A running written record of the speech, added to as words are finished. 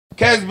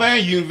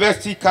Kesben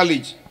University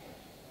College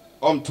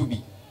on 2B.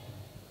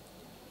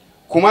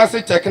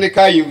 Kumasi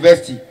Technical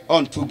University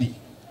on 2B.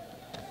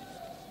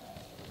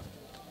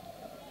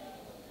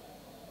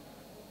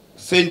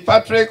 St.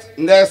 Patrick's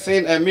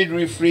Nursing and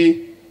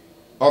Midwifery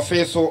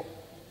Officer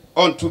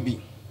on 2B.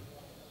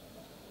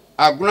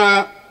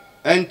 Aguna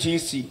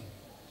NTC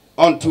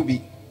on 2B.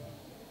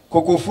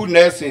 Kokofu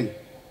Nursing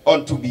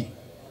on 2B.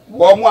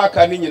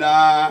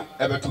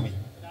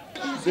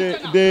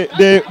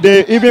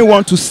 They even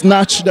want to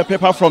snatch the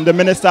paper from the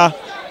minister,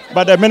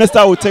 but the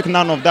minister will take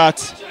none of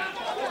that.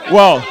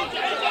 Well,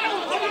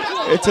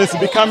 it is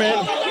becoming,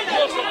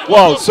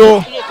 well,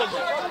 so,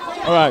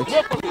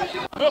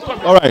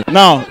 all right,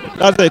 now,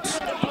 that's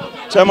it.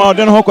 Chairman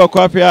Odenho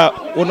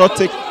Kwakwapia will not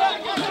take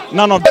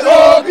none of that.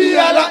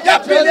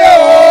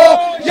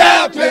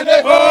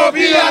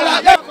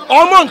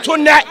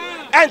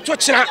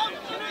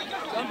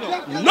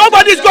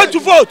 Nobody's going to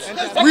vote.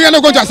 We are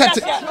not going to accept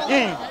it.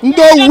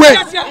 No way.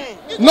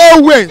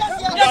 No way.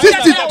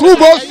 62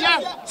 votes.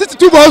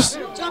 62 votes.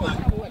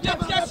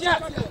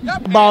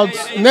 About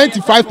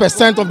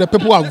 95% of the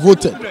people have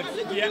voted.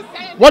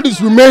 What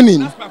is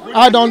remaining,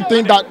 I don't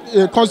think that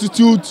it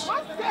constitutes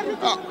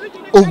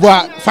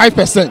over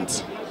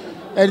 5%.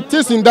 And it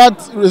is in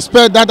that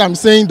respect that I'm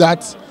saying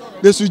that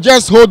they should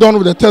just hold on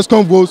with the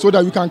Tescon vote so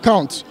that we can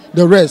count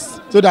the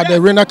rest, so that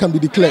the winner can be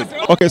declared.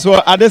 Okay, so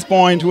at this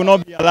point, we will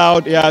not be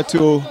allowed here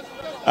to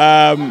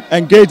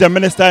engage the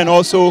minister and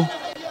also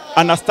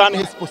understand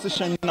his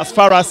position as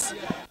far as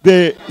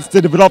the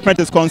development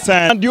is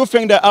concerned. And do you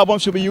think the album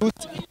should be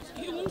used?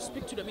 He won't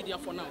speak to the media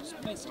for now,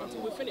 please,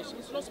 until we finish.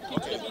 He's not speaking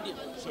to the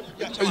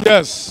media.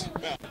 Yes.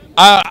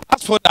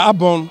 As for the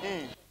album,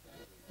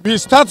 we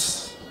start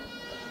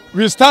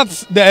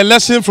the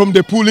election from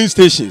the polling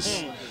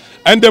stations.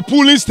 And the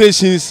polling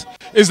stations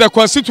is the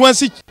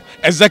constituency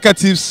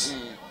executives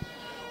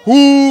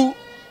who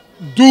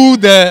do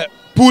the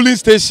polling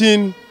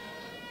station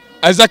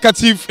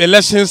executive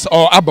elections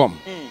or album.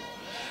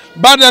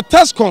 But the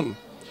Tescon,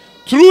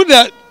 through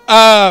the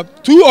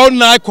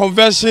 209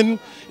 convention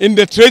in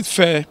the trade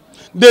fair,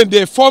 then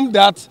they formed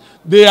that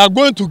they are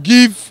going to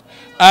give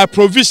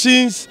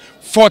provisions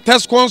for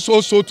Tescons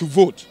also to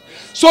vote.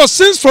 So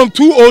since from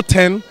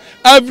 2010,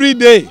 every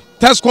day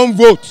Tescon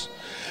votes.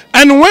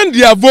 And when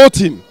they are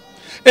voting,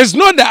 it's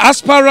not the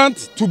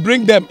aspirant to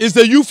bring them, it's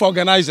the youth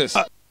organizers.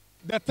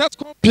 The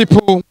Tescon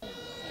people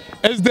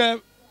is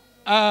the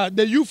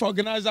youth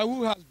organizer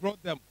who has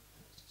brought them.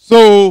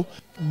 So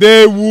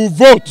they will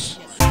vote